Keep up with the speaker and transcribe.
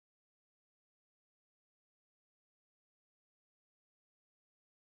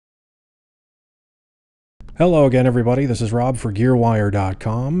Hello again, everybody. This is Rob for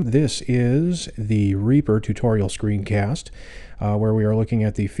GearWire.com. This is the Reaper tutorial screencast, where we are looking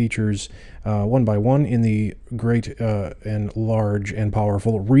at the features one by one in the great and large and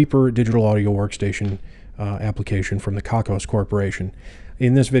powerful Reaper digital audio workstation application from the Cockos Corporation.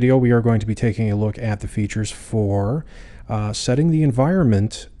 In this video, we are going to be taking a look at the features for setting the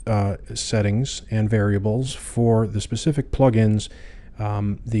environment settings and variables for the specific plugins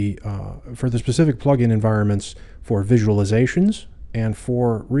for the specific plugin environments for visualizations and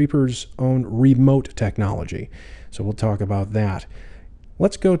for Reaper's own ReaMote technology. So we'll talk about that.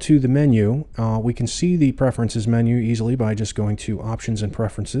 Let's go to the menu. We can see the preferences menu easily by just going to options and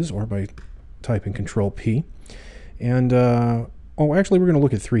preferences or by typing Control P. And actually we're going to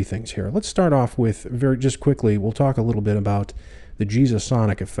look at three things here. Let's start off with just quickly, we'll talk a little bit about the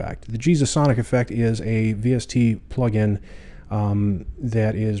Jesusonic effect. The Jesusonic effect is a VST plugin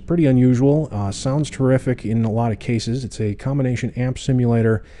that is pretty unusual, sounds terrific in a lot of cases. It's a combination amp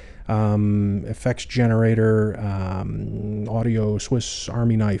simulator, effects generator, audio Swiss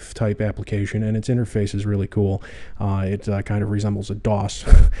Army knife type application, and its interface is really cool. It kind of resembles a DAWs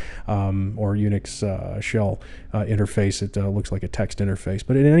or Unix shell interface. It looks like a text interface,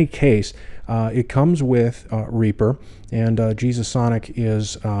 but in any case, it comes with Reaper, and Jesusonic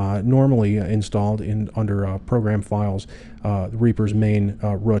is normally installed under program files, Reaper's main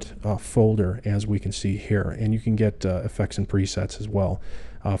root folder, as we can see here, and you can get effects and presets as well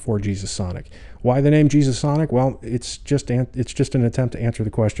for Jesusonic. Why the name Jesusonic? Well, it's just an attempt to answer the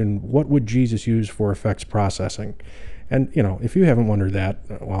question, what would Jesus use for effects processing? And you know, if you haven't wondered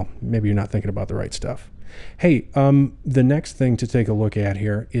that, well, maybe you're not thinking about the right stuff. Hey, the next thing to take a look at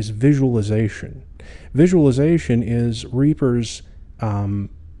here is visualization. Visualization is Reaper's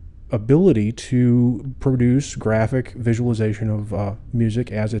ability to produce graphic visualization of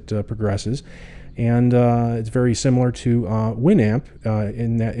music as it progresses. And it's very similar to Winamp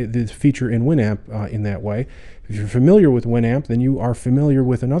in that the feature in Winamp in that way. If you're familiar with Winamp, then you are familiar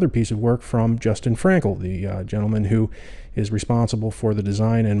with another piece of work from Justin Frankel, the gentleman who is responsible for the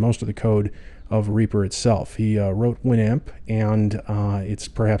design and most of the code of Reaper itself. He wrote Winamp, and it's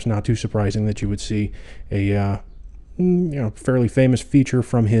perhaps not too surprising that you would see a fairly famous feature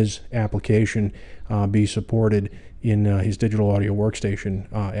from his application be supported in his digital audio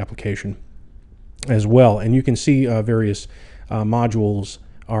workstation application as well. And you can see various modules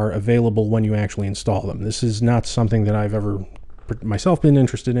are available when you actually install them. This is not something that I've ever myself been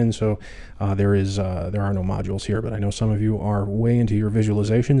interested in, so there are no modules here, but I know some of you are way into your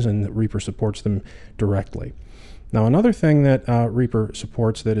visualizations, and Reaper supports them directly. Now, another thing that Reaper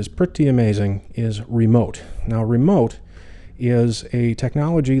supports that is pretty amazing is ReaMote. Now, ReaMote is a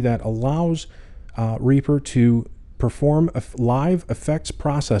technology that allows Reaper to perform live effects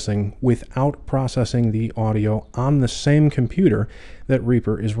processing without processing the audio on the same computer that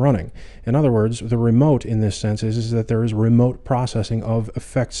Reaper is running. In other words, the ReaMote in this sense is that there is remote processing of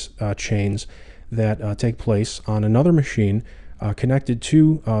effects chains that take place on another machine connected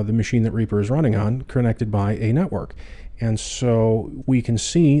to the machine that Reaper is running on, connected by a network. And so we can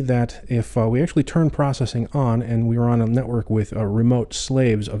see that if we actually turn processing on and we are on a network with remote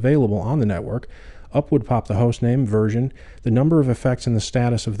slaves available on the network, up would pop the host name, version, the number of effects, and the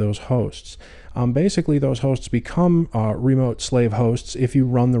status of those hosts. Basically, those hosts become remote slave hosts if you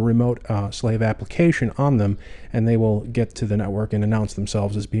run the remote slave application on them, and they will get to the network and announce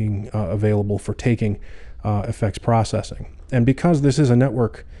themselves as being available for taking effects processing. And because this is a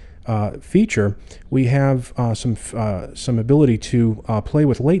network feature, we have some ability to play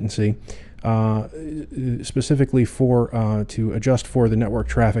with latency, specifically to adjust for the network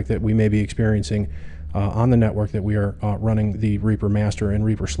traffic that we may be experiencing on the network that we are running the Reaper master and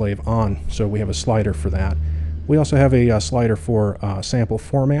Reaper slave on. So we have a slider for that. We also have a slider for sample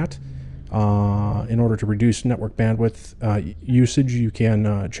format. In order to reduce network bandwidth usage, you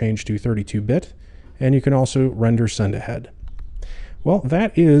can change to 32-bit, and you can also render send ahead. Well,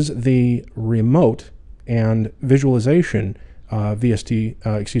 that is the ReaMote and visualization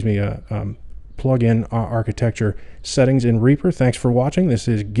plugin architecture settings in Reaper. Thanks for watching. This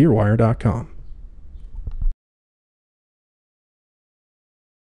is GearWire.com.